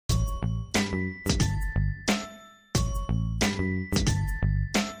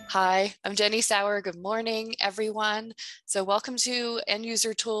Hi, I'm Jenny Sauer. Good morning, everyone. So welcome to End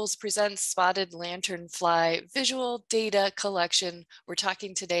User Tools presents Spotted Lanternfly Visual Data Collection. We're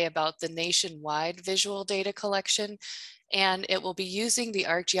talking today about the nationwide visual data collection, and it will be using the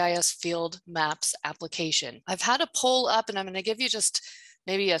ArcGIS Field Maps application. I've had a poll up, and I'm going to give you just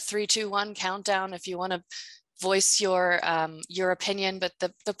maybe a 3, 2, 1 countdown if you want to voice your opinion, but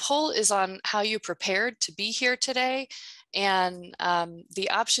the poll is on how you prepared to be here today. And the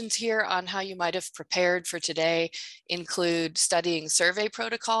options here on how you might have prepared for today include studying survey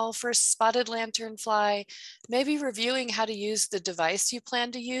protocol for spotted lanternfly, maybe reviewing how to use the device you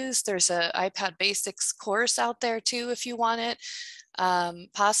plan to use. There's an iPad Basics course out there too if you want it.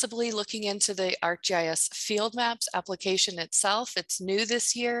 Possibly looking into the ArcGIS Field Maps application itself. It's new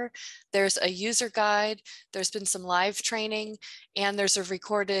this year. There's a user guide. There's been some live training, and there's a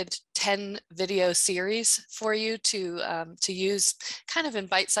recorded 10 video series for you to use kind of in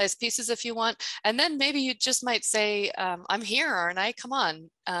bite-sized pieces if you want. And then maybe you just might say, I'm here, aren't I? Come on,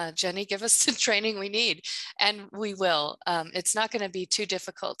 Jenny, give us the training we need. And we will. It's not going to be too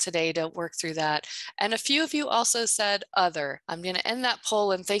difficult today to work through that. And a few of you also said other. I'm going to end that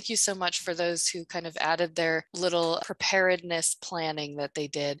poll, and thank you so much for those who kind of added their little preparedness planning that they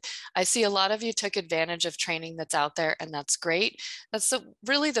did. I see a lot of you took advantage of training that's out there, and that's great. That's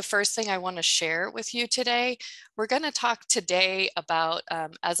really the first thing I want to share with you today. We're going to talk today about,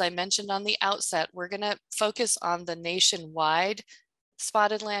 as I mentioned on the outset, we're going to focus on the nationwide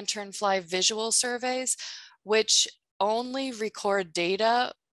spotted lanternfly visual surveys, which only record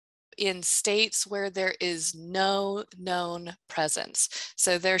data in states where there is no known presence.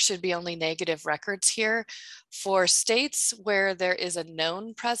 So there should be only negative records here. For states where there is a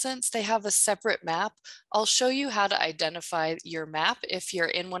known presence, they have a separate map. I'll show you how to identify your map if you're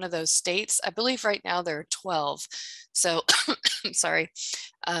in one of those states. I believe right now there are 12. So sorry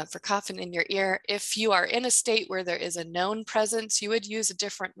for coughing in your ear. If you are in a state where there is a known presence, you would use a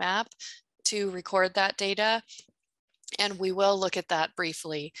different map to record that data. And we will look at that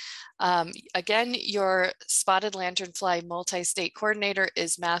briefly. Again, your Spotted Lanternfly multi-state coordinator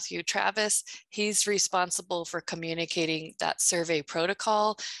is Matthew Travis. He's responsible for communicating that survey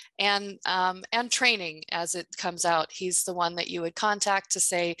protocol and training as it comes out. He's the one that you would contact to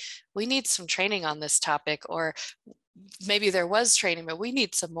say, we need some training on this topic, or maybe there was training, but we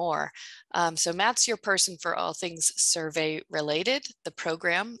need some more. So Matt's your person for all things survey related, the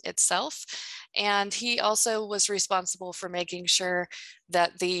program itself. And he also was responsible for making sure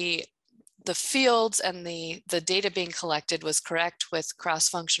that the fields and the data being collected was correct with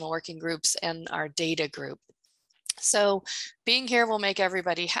cross-functional working groups and our data group. So being here will make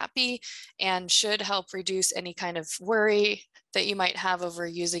everybody happy and should help reduce any kind of worry that you might have over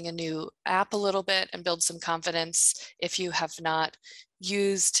using a new app a little bit and build some confidence if you have not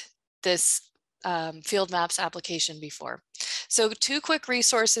used this Field Maps application before. So 2 quick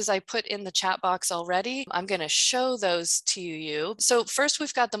resources I put in the chat box already. I'm going to show those to you. So first,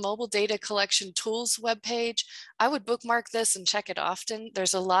 we've got the Mobile Data Collection Tools webpage. I would bookmark this and check it often.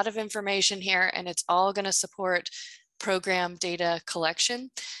 There's a lot of information here, and it's all going to support program data collection.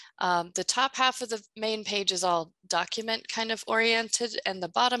 The top half of the main page is all document kind of oriented, and the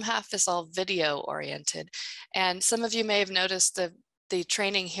bottom half is all video oriented. And some of you may have noticed the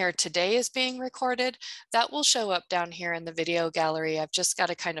training here today is being recorded. That will show up down here in the video gallery. I've just got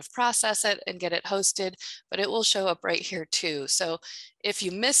to kind of process it and get it hosted, but it will show up right here too. So if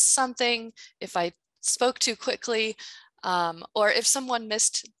you missed something, if I spoke too quickly, or if someone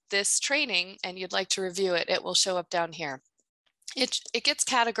missed this training and you'd like to review it, it will show up down here. It gets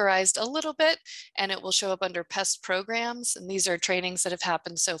categorized a little bit, and it will show up under past programs. And these are trainings that have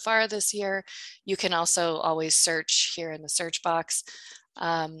happened so far this year. You can also always search here in the search box.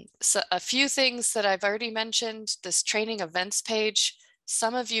 So a few things that I've already mentioned, this training events page.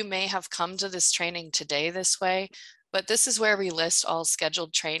 Some of you may have come to this training today this way, but this is where we list all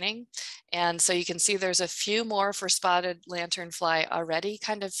scheduled training. And so you can see there's a few more for Spotted Lanternfly already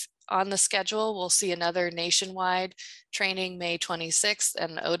kind of on the schedule. We'll see another nationwide training May 26th,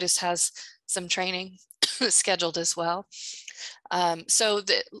 and Otis has some training scheduled as well. So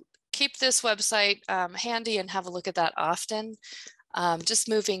keep this website handy and have a look at that often. Just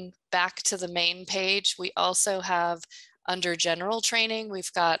moving back to the main page, we also have under general training,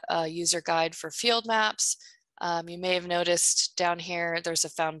 we've got a user guide for field maps. You may have noticed down here, there's a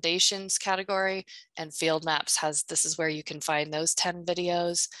foundations category, and field maps has, this is where you can find those 10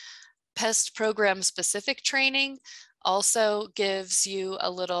 videos. PEST program specific training. also gives you a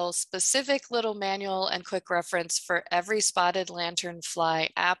little specific little manual and quick reference for every Spotted Lanternfly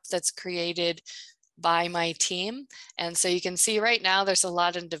app that's created by my team. And so you can see right now there's a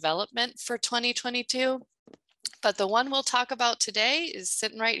lot in development for 2022. But the one we'll talk about today is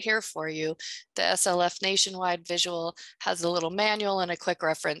sitting right here for you. The SLF Nationwide Visual has a little manual and a quick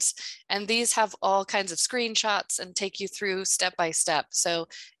reference. And these have all kinds of screenshots and take you through step by step. So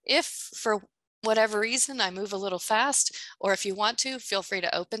if for whatever reason I move a little fast, or if you want to, feel free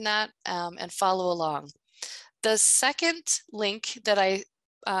to open that and follow along. The second link that I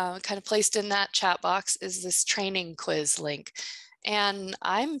kind of placed in that chat box is this training quiz link. And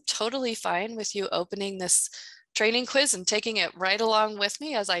I'm totally fine with you opening this training quiz and taking it right along with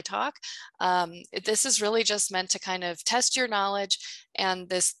me as I talk. This is really just meant to kind of test your knowledge. And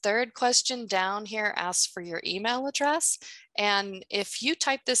this third question down here asks for your email address. And if you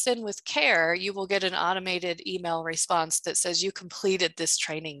type this in with care, you will get an automated email response that says you completed this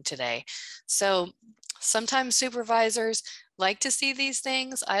training today. So sometimes supervisors like to see these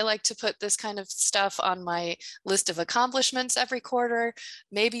things. I like to put this kind of stuff on my list of accomplishments every quarter.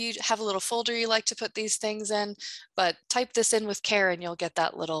 Maybe you have a little folder you like to put these things in, but type this in with care and you'll get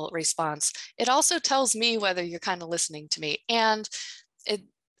that little response. It also tells me whether you're kind of listening to me, and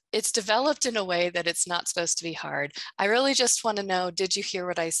it's developed in a way that it's not supposed to be hard. I really just want to know, did you hear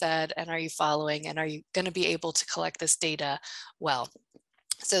what I said, and are you following, and are you going to be able to collect this data well?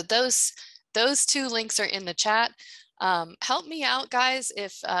 So those two links are in the chat. Help me out, guys.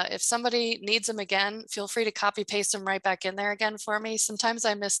 If somebody needs them again, feel free to copy paste them right back in there again for me. Sometimes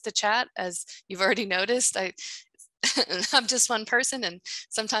I miss the chat, as you've already noticed. I'm just one person, and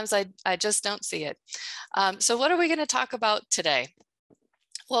sometimes I just don't see it. So what are we going to talk about today?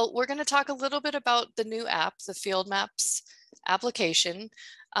 Well, we're going to talk a little bit about the new app, the Field Maps application.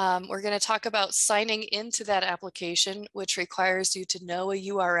 We're going to talk about signing into that application, which requires you to know a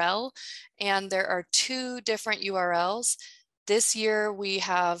URL. And there are two different URLs. This year we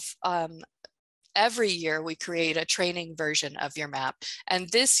have, every year we create a training version of your map. And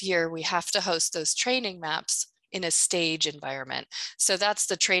this year we have to host those training maps in a stage environment. So that's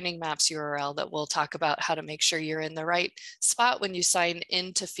the training maps URL that we'll talk about, how to make sure you're in the right spot when you sign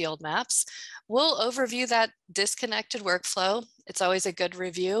into Field Maps. We'll overview that disconnected workflow. It's always a good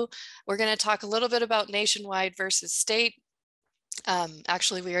review. We're going to talk a little bit about nationwide versus state.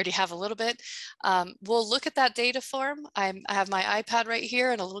 Actually, we already have a little bit. We'll look at that data form. I have my iPad right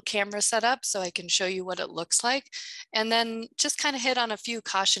here and a little camera set up so I can show you what it looks like. And then just kind of hit on a few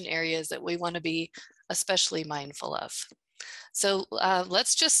caution areas that we want to be especially mindful of. So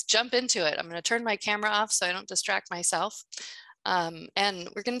let's just jump into it. I'm going to turn my camera off so I don't distract myself. And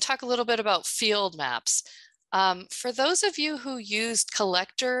we're going to talk a little bit about field maps. For those of you who used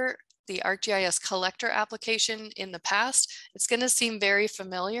Collector, the ArcGIS Collector application in the past, it's going to seem very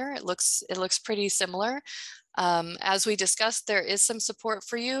familiar. It looks pretty similar. As we discussed, there is some support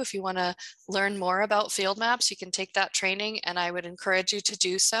for you. If you want to learn more about field maps, you can take that training, and I would encourage you to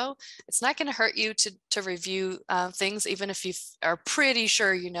do so. It's not going to hurt you to review things, even if you are pretty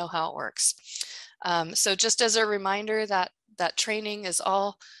sure you know how it works. So just as a reminder, that training is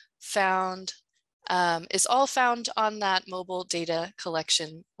all found on that mobile data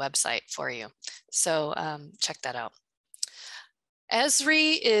collection website for you. So check that out.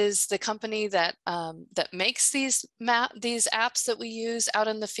 Esri is the company that makes these apps that we use out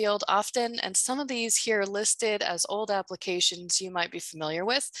in the field often, and some of these here listed as old applications you might be familiar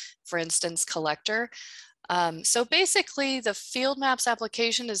with, for instance, Collector. So basically, the Field Maps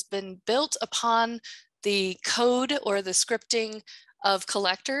application has been built upon the code or the scripting of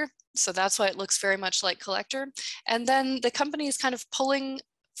Collector. So that's why it looks very much like Collector. And then the company is kind of pulling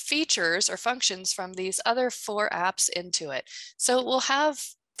features or functions from these other 4 apps into it. So it will have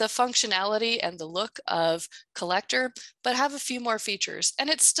the functionality and the look of Collector, but have a few more features, and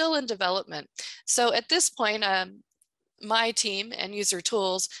it's still in development. So at this point, my team and user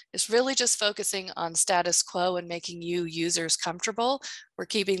tools is really just focusing on status quo and making you users comfortable. We're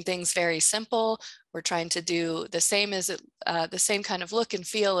keeping things very simple. We're trying to do the same kind of look and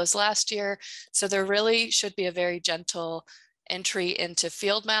feel as last year. So there really should be a very gentle entry into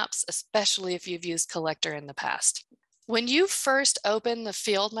field maps, especially if you've used Collector in the past. When you first open the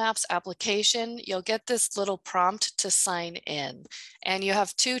Field Maps application, you'll get this little prompt to sign in. And you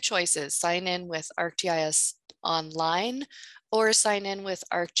have 2 choices: sign in with ArcGIS Online or sign in with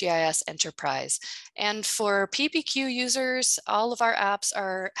ArcGIS Enterprise. And for PPQ users, all of our apps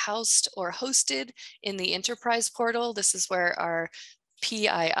are housed or hosted in the Enterprise portal. This is where our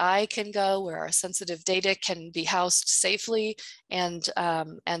PII can go, where our sensitive data can be housed safely and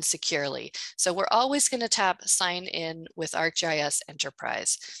securely. So we're always going to tap sign in with ArcGIS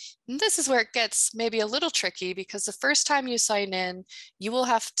Enterprise. And this is where it gets maybe a little tricky, because the first time you sign in, you will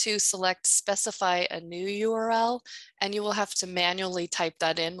have to select specify a new URL, and you will have to manually type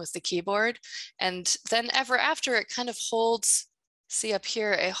that in with the keyboard. And then ever after, it kind of holds, see up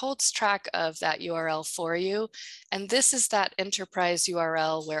here, it holds track of that URL for you. And this is that enterprise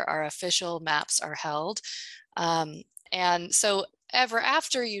URL where our official maps are held. And so ever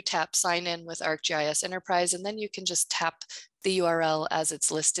after, you tap sign in with ArcGIS Enterprise, and then you can just tap the URL as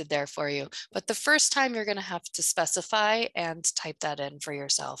it's listed there for you. But the first time, you're going to have to specify and type that in for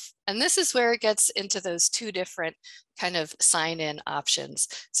yourself. And this is where it gets into those two different kind of sign in options.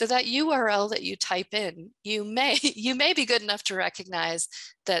 So that URL that you type in, you may be good enough to recognize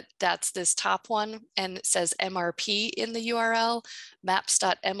that that's this top one, and it says MRP in the URL,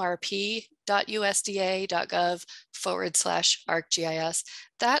 maps.mrp.usda.gov/ArcGIS.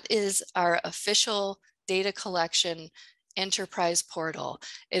 That is our official data collection enterprise portal.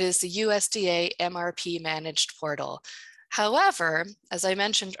 It is the USDA MRP managed portal. However, as I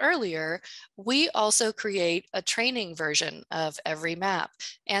mentioned earlier, we also create a training version of every map.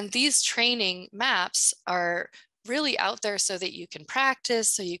 And these training maps are really out there so that you can practice,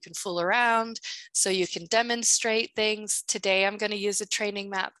 so you can fool around, so you can demonstrate things. Today, I'm going to use a training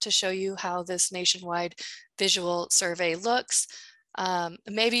map to show you how this nationwide visual survey looks.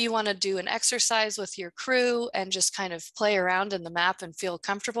 Maybe you want to do an exercise with your crew and just kind of play around in the map and feel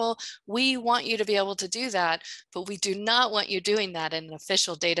comfortable. We want you to be able to do that, but we do not want you doing that in an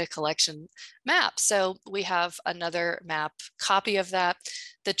official data collection map. So we have another map copy of that.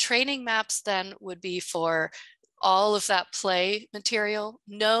 The training maps then would be for all of that play material.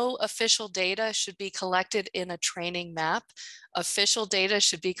 No official data should be collected in a training map. Official data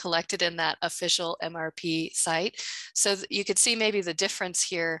should be collected in that official MRP site. So you could see maybe the difference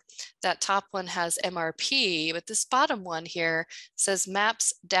here. That top one has MRP, but this bottom one here says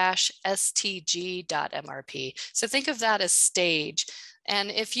maps-stg.mrp. So think of that as stage.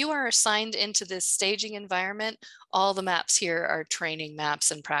 And if you are assigned into this staging environment, all the maps here are training maps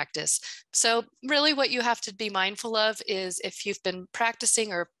and practice. So really what you have to be mindful of is, if you've been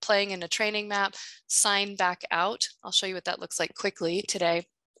practicing or playing in a training map, sign back out. I'll show you what that looks like quickly today,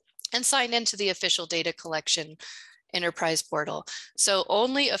 and sign into the official data collection enterprise portal. So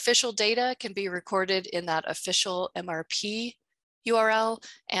only official data can be recorded in that official MRP URL,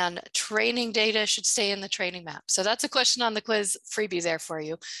 and training data should stay in the training map. So that's a question on the quiz freebie there for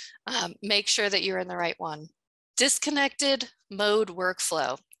you. Make sure that you're in the right one. Disconnected mode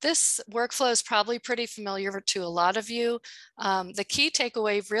workflow. This workflow is probably pretty familiar to a lot of you. The key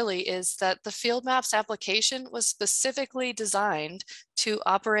takeaway really is that the Field Maps application was specifically designed to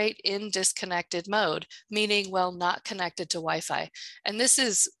operate in disconnected mode, meaning while not connected to Wi-Fi. And this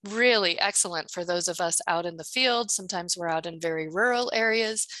is really excellent for those of us out in the field. Sometimes we're out in very rural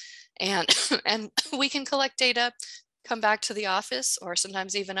areas, and, and we can collect data, come back to the office, or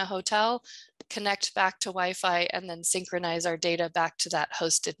sometimes even a hotel, connect back to Wi-Fi, and then synchronize our data back to that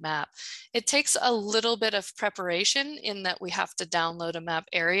hosted map. It takes a little bit of preparation in that we have to download a map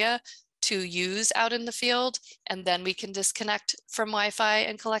area to use out in the field, and then we can disconnect from Wi-Fi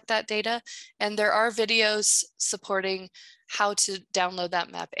and collect that data. And there are videos supporting how to download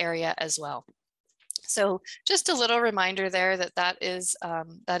that map area as well. So just a little reminder there that that is a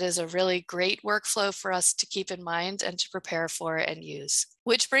really great workflow for us to keep in mind and to prepare for and use.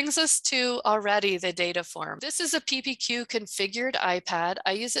 Which brings us to already the data form. This is a PPQ configured iPad.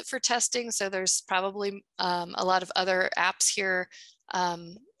 I use it for testing, so there's probably a lot of other apps here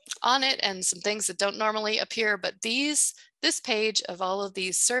on it and some things that don't normally appear, but this page of all of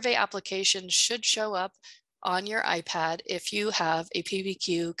these survey applications should show up on your iPad if you have a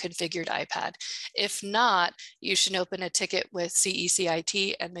PPQ configured iPad. If not, you should open a ticket with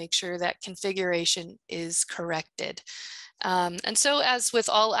CECIT and make sure that configuration is corrected. And so as with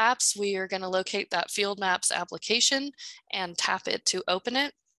all apps, we are going to locate that Field Maps application and tap it to open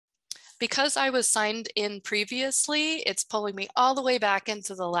it. Because I was signed in previously, it's pulling me all the way back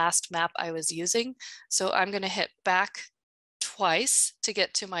into the last map I was using. So I'm going to hit back twice to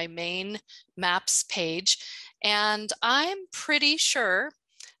get to my main maps page. And I'm pretty sure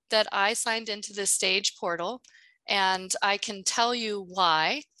that I signed into this stage portal, and I can tell you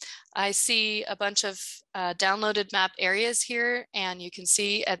why. I see a bunch of downloaded map areas here, and you can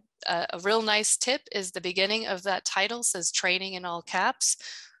see a real nice tip is the beginning of that title says training in all caps.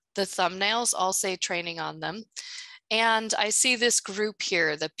 The thumbnails all say training on them. And I see this group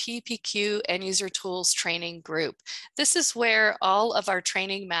here, the PPQ End User Tools Training Group. This is where all of our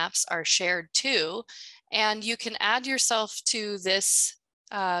training maps are shared to, and you can add yourself to this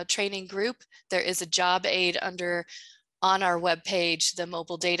training group. There is a job aid on our webpage, the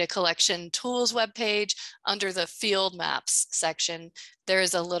Mobile Data Collection Tools webpage, under the Field Maps section. There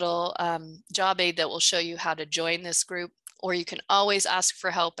is a little job aid that will show you how to join this group, or you can always ask for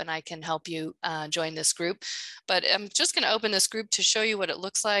help and I can help you join this group. But I'm just going to open this group to show you what it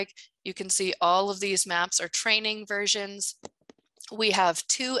looks like. You can see all of these maps are training versions. We have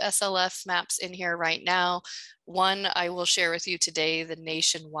 2 SLF maps in here right now. One I will share with you today, the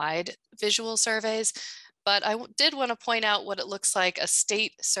nationwide visual surveys. But I did want to point out what it looks like, a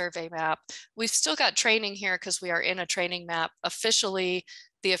state survey map. We've still got training here because we are in a training map. Officially,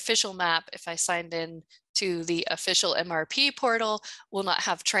 the official map, if I signed in to the official MRP portal, will not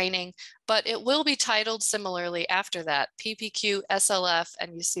have training, but it will be titled similarly after that, PPQ SLF,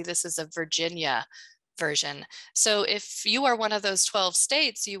 and you see this is a Virginia version. So if you are one of those 12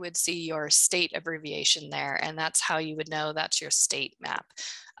 states, you would see your state abbreviation there, and that's how you would know that's your state map.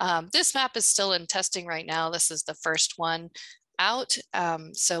 This map is still in testing right now. This is the first one out.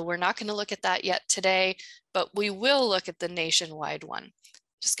 So we're not going to look at that yet today, but we will look at the nationwide one.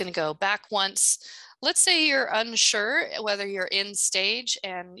 Just going to go back once. Let's say you're unsure whether you're in stage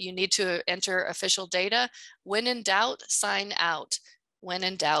and you need to enter official data. When in doubt, sign out. When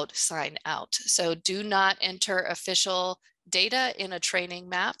in doubt, sign out. So do not enter official data in a training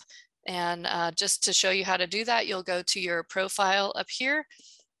map. And just to show you how to do that, you'll go to your profile up here,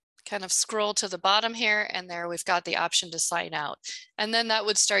 kind of scroll to the bottom here, and there we've got the option to sign out. And then that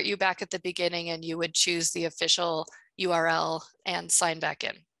would start you back at the beginning and you would choose the official URL and sign back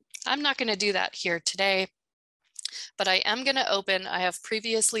in. I'm not going to do that here today, but I am going to open, I have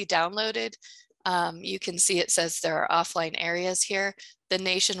previously downloaded, you can see it says there are offline areas here, the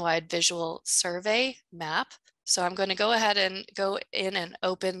nationwide visual survey map. So I'm going to go ahead and go in and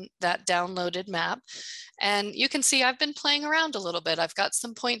open that downloaded map. And you can see I've been playing around a little bit. I've got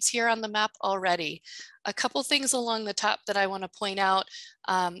some points here on the map already. A couple things along the top that I want to point out.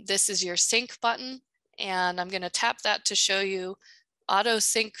 This is your sync button, and I'm going to tap that to show you auto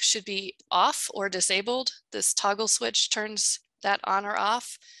sync should be off or disabled. This toggle switch turns that on or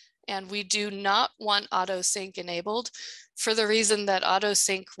off. And we do not want auto sync enabled for the reason that auto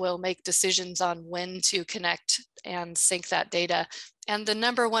sync will make decisions on when to connect and sync that data. And the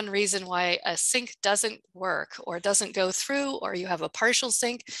number one reason why a sync doesn't work or doesn't go through, or you have a partial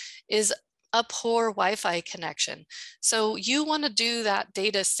sync, is a poor Wi-Fi connection. So you want to do that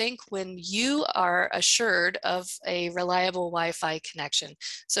data sync when you are assured of a reliable Wi-Fi connection.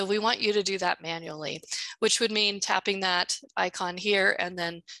 So we want you to do that manually, which would mean tapping that icon here and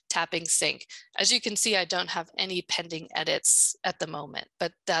then tapping sync. As you can see, I don't have any pending edits at the moment,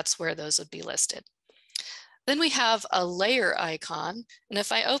 but that's where those would be listed. Then we have a layer icon. And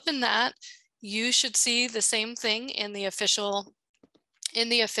if I open that, you should see the same thing in the official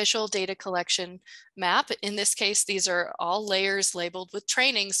data collection map. In this case, these are all layers labeled with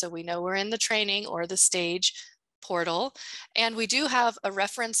training, so we know we're in the training or the stage portal. And we do have a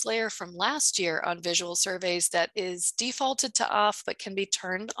reference layer from last year on visual surveys that is defaulted to off, but can be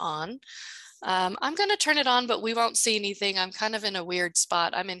turned on. I'm going to turn it on, but we won't see anything. I'm kind of in a weird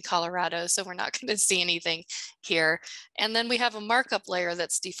spot. I'm in Colorado, so we're not going to see anything here. And then we have a markup layer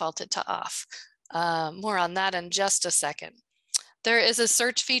that's defaulted to off. More on that in just a second. There is a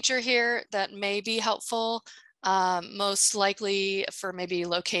search feature here that may be helpful, most likely for maybe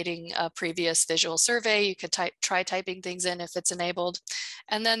locating a previous visual survey. You could try typing things in if it's enabled.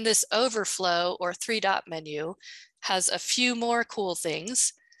 And then this overflow or 3-dot menu has a few more cool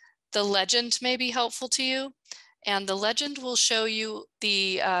things. The legend may be helpful to you. And the legend will show you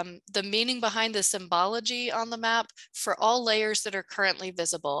the meaning behind the symbology on the map for all layers that are currently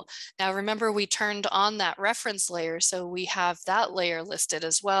visible. Now, remember, we turned on that reference layer, so we have that layer listed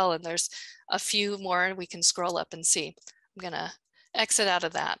as well. And there's a few more we can scroll up and see. I'm going to exit out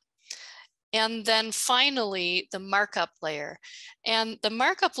of that. And then finally, the markup layer. And the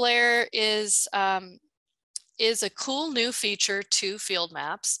markup layer is a cool new feature to field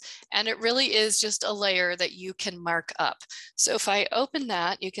maps, and it really is just a layer that you can mark up. So if I open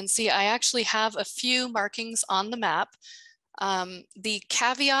that, you can see I actually have a few markings on the map. The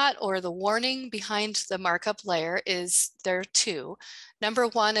caveat or the warning behind the markup layer is there are two. Number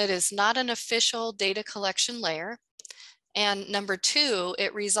one, it is not an official data collection layer. And number two,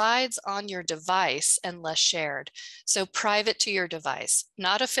 it resides on your device unless shared. So private to your device,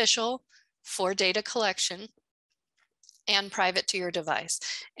 not official for data collection. and private to your device.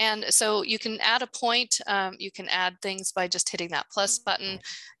 And so you can add a point, you can add things by just hitting that plus button.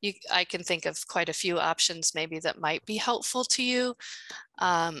 I can think of quite a few options maybe that might be helpful to you.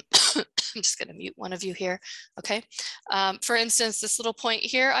 I'm just going to mute one of you here. Okay. For instance, this little point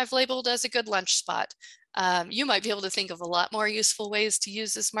here, I've labeled as a good lunch spot. You might be able to think of a lot more useful ways to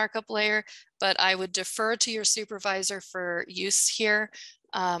use this markup layer, but I would defer to your supervisor for use here.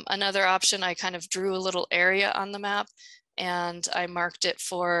 Another option, I kind of drew a little area on the map and I marked it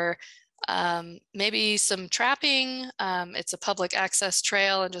for maybe some trapping. It's a public access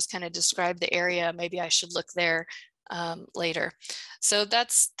trail, and just kind of describe the area. Maybe I should look there later. So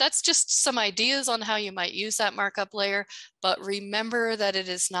that's just some ideas on how you might use that markup layer, but remember that it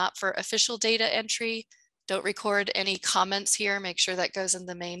is not for official data entry. Don't record any comments here. Make sure that goes in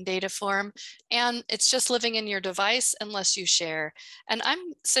the main data form. And it's just living in your device unless you share. And I'm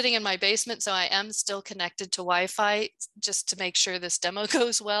sitting in my basement, so I am still connected to Wi-Fi just to make sure this demo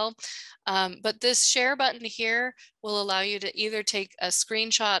goes well. But this share button here will allow you to either take a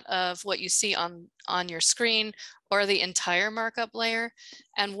screenshot of what you see on your screen or the entire markup layer.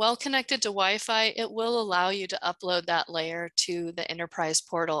 And while connected to Wi-Fi, it will allow you to upload that layer to the enterprise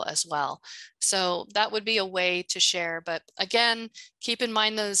portal as well. So that would be a way to share. But again, keep in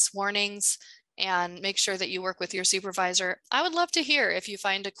mind those warnings and make sure that you work with your supervisor. I would love to hear if you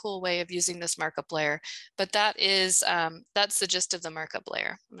find a cool way of using this markup layer, but that is, that's the gist of the markup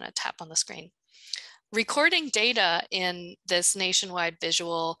layer. I'm going to tap on the screen. Recording data in this nationwide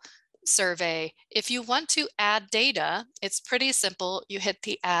visual survey, if you want to add data, it's pretty simple. You hit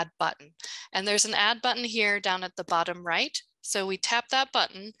the add button, and there's an add button here down at the bottom right. So we tap that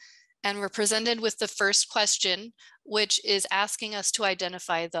button and we're presented with the first question, which is asking us to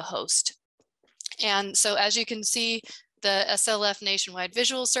identify the host. And so as you can see, the SLF nationwide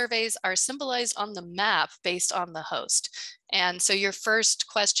visual surveys are symbolized on the map based on the host. And so your first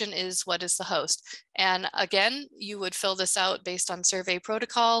question is, what is the host? And again, you would fill this out based on survey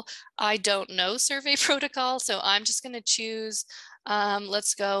protocol. I don't know survey protocol, so I'm just going to choose,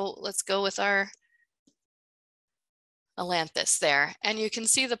 let's go with our Atlantis there. And you can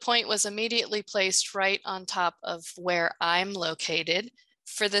see the point was immediately placed right on top of where I'm located.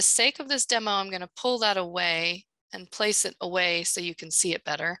 For the sake of this demo, I'm going to pull that away and place it away so you can see it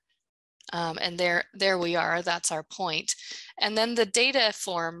better. And there we are, that's our point. And then the data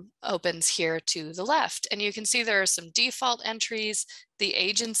form opens here to the left. And you can see there are some default entries. The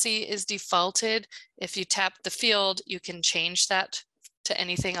agency is defaulted. If you tap the field, you can change that to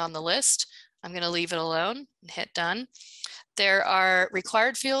anything on the list. I'm going to leave it alone and hit done. There are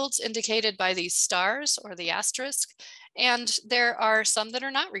required fields indicated by these stars or the asterisk. And there are some that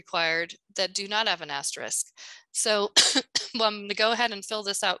are not required that do not have an asterisk. So well, I'm going to go ahead and fill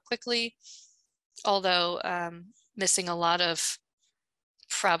this out quickly, although missing a lot of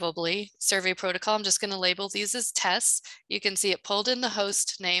probably survey protocol. I'm just going to label these as tests. You can see it pulled in the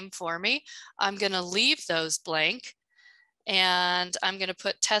host name for me. I'm going to leave those blank, and I'm going to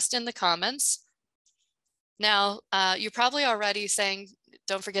put test in the comments. Now, you're probably already saying,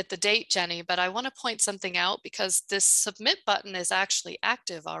 don't forget the date, Jenny, but I want to point something out because this submit button is actually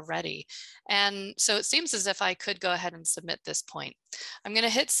active already. And so it seems as if I could go ahead and submit this point. I'm going to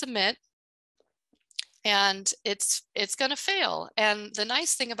hit submit, and it's going to fail. And the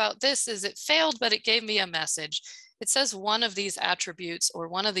nice thing about this is it failed, but it gave me a message. It says one of these attributes or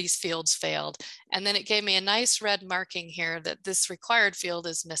one of these fields failed. And then it gave me a nice red marking here that this required field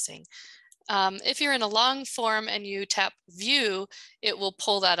is missing. If you're in a long form and you tap view, it will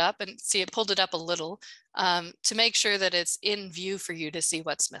pull that up, and see it pulled it up a little to make sure that it's in view for you to see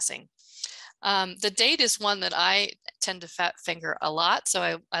what's missing. The date is one that I tend to fat finger a lot,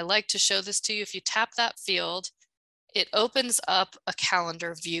 so I like to show this to you. If you tap that field, it opens up a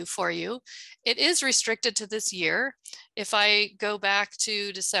calendar view for you. It is restricted to this year. If I go back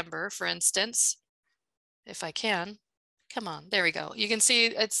to December, for instance, if I can, come on, there we go. You can see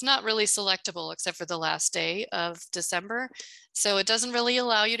it's not really selectable except for the last day of December. So it doesn't really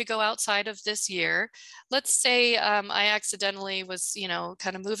allow you to go outside of this year. Let's say I accidentally was,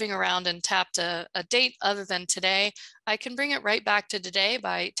 kind of moving around and tapped a date other than today. I can bring it right back to today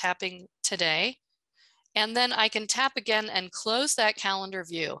by tapping today. And then I can tap again and close that calendar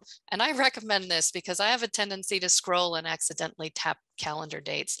view. And I recommend this because I have a tendency to scroll and accidentally tap calendar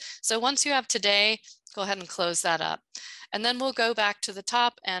dates. So once you have today, go ahead and close that up. And then we'll go back to the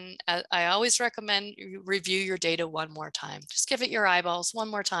top, and I always recommend you review your data one more time. Just give it your eyeballs one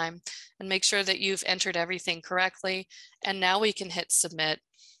more time and make sure that you've entered everything correctly. And now we can hit submit,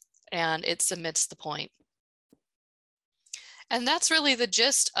 and it submits the point. And that's really the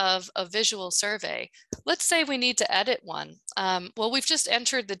gist of a visual survey. Let's say we need to edit one. Well, we've just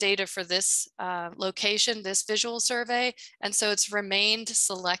entered the data for this location, this visual survey, and so it's remained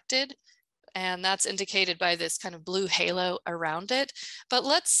selected, and that's indicated by this kind of blue halo around it. But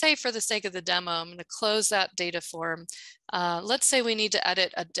let's say for the sake of the demo, I'm going to close that data form. Let's say we need to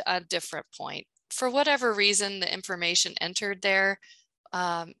edit a different point. For whatever reason, the information entered there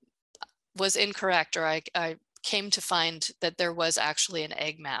was incorrect, or I came to find that there was actually an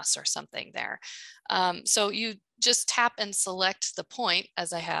egg mass or something there. So you just tap and select the point,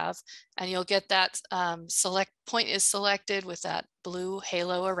 as I have, and you'll get that select point is selected with that blue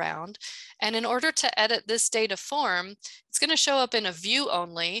halo around. And in order to edit this data form, it's going to show up in a view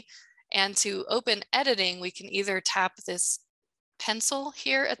only. And to open editing, we can either tap this pencil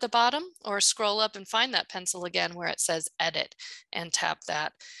here at the bottom or scroll up and find that pencil again where it says edit and tap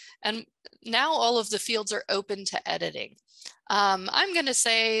that. And now all of the fields are open to editing. I'm going to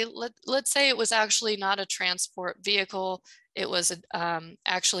say, let's say it was actually not a transport vehicle. It was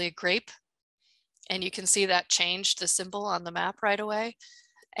actually a grape. And you can see that changed the symbol on the map right away.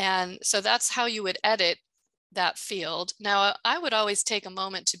 And so that's how you would edit that field. Now, I would always take a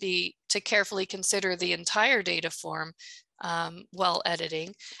moment to carefully consider the entire data form while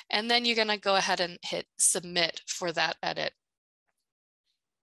editing. And then you're going to go ahead and hit submit for that edit.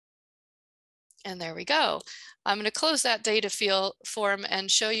 And there we go. I'm going to close that data field form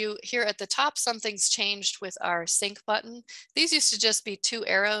and show you here at the top, something's changed with our sync button. These used to just be two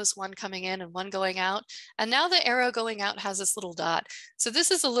arrows, one coming in and one going out. And now the arrow going out has this little dot. So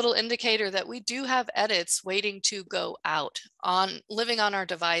this is a little indicator that we do have edits waiting to go out living on our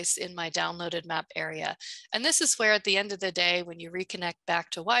device in my downloaded map area. And this is where at the end of the day, when you reconnect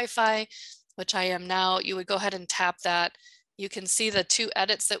back to Wi-Fi, which I am now, you would go ahead and tap that. You can see the two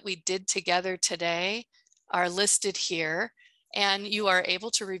edits that we did together today are listed here, and you are able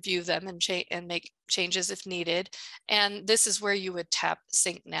to review them and make changes if needed. And this is where you would tap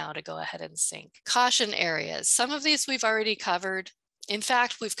sync now to go ahead and sync. Caution areas. Some of these we've already covered. In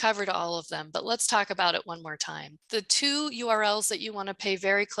fact, we've covered all of them, but let's talk about it one more time. The two URLs that you want to pay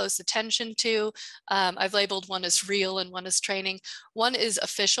very close attention to, I've labeled one as real and one as training. One is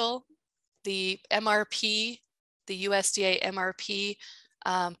official, the MRP, the USDA MRP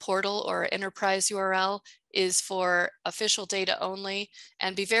portal or enterprise URL is for official data only,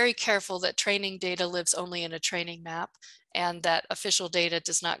 and be very careful that training data lives only in a training map and that official data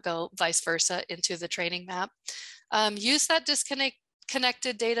does not go vice versa into the training map. Use that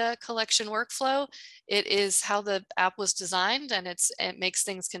disconnected data collection workflow. It is how the app was designed, and it makes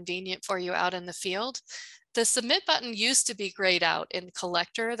things convenient for you out in the field. The submit button used to be grayed out in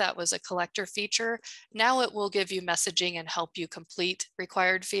collector. That was a collector feature. Now it will give you messaging and help you complete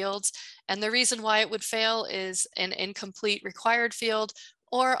required fields. And the reason why it would fail is an incomplete required field,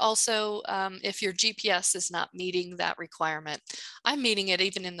 or also if your GPS is not meeting that requirement. I'm meeting it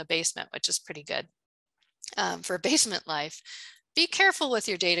even in the basement, which is pretty good for basement life. Be careful with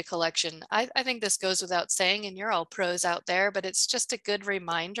your data collection. I think this goes without saying, and you're all pros out there, but it's just a good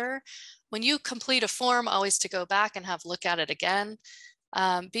reminder. When you complete a form, always to go back and have a look at it again.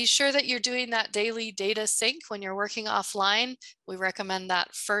 Be sure that you're doing that daily data sync when you're working offline. We recommend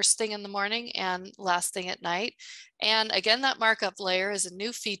that first thing in the morning and last thing at night. And again, that markup layer is a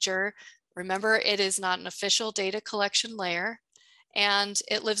new feature. Remember, it is not an official data collection layer, and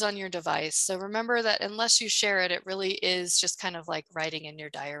it lives on your device. So remember that unless you share it, it really is just kind of like writing in your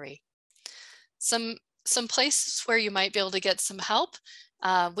diary. Some places where you might be able to get some help.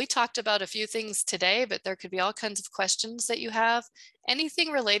 We talked about a few things today, but there could be all kinds of questions that you have. Anything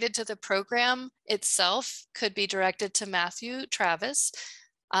related to the program itself could be directed to Matthew Travis.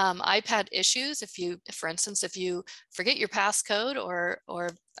 iPad issues, for instance, if you forget your passcode or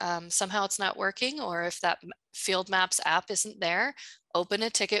somehow it's not working, or if that Field Maps app isn't there, open a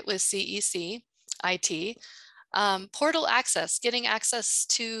ticket with CEC IT. Portal access, getting access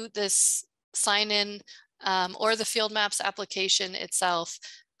to this sign-in or the Field Maps application itself.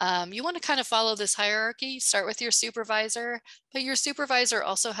 You want to kind of follow this hierarchy. Start with your supervisor, but your supervisor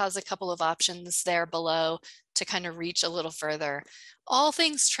also has a couple of options there below to kind of reach a little further. All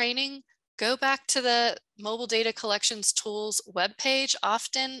things training, go back to the Mobile Data Collections Tools webpage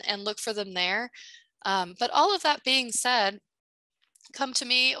often and look for them there. But all of that being said, come to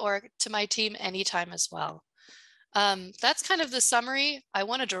me or to my team anytime as well. That's kind of the summary. I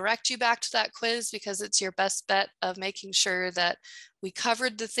want to direct you back to that quiz because it's your best bet of making sure that we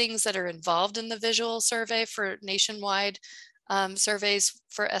covered the things that are involved in the visual survey for nationwide surveys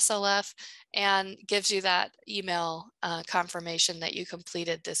for SLF, and gives you that email confirmation that you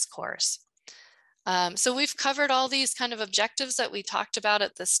completed this course. So we've covered all these kind of objectives that we talked about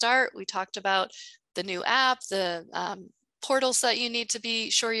at the start. We talked about the new app, the portals that you need to be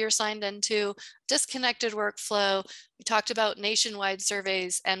sure you're signed into, disconnected workflow. We talked about nationwide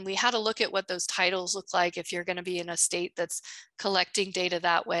surveys, and we had a look at what those titles look like if you're going to be in a state that's collecting data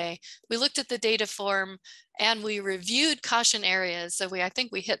that way. We looked at the data form and we reviewed caution areas. So I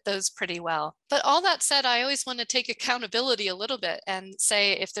think we hit those pretty well. But all that said, I always want to take accountability a little bit and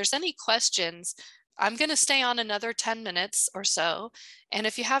say, if there's any questions, I'm going to stay on another 10 minutes or so. And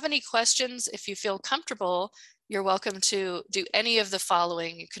if you have any questions, if you feel comfortable, you're welcome to do any of the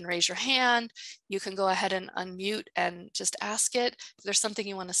following. You can raise your hand, you can go ahead and unmute and just ask it if there's something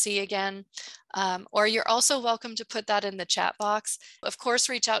you want to see again. Or you're also welcome to put that in the chat box. Of course,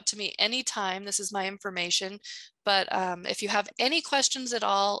 reach out to me anytime. This is my information. But if you have any questions at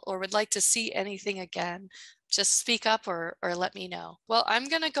all or would like to see anything again, just speak up or let me know. Well, I'm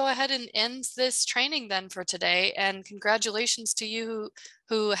going to go ahead and end this training then for today. And congratulations to you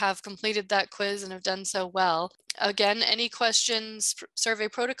who have completed that quiz and have done so well. Again, any questions, survey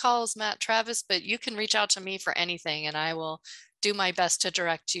protocols, Matt, Travis, but you can reach out to me for anything and I will do my best to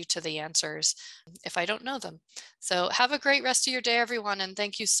direct you to the answers if I don't know them. So have a great rest of your day, everyone. And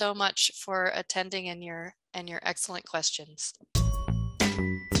thank you so much for attending and your excellent questions.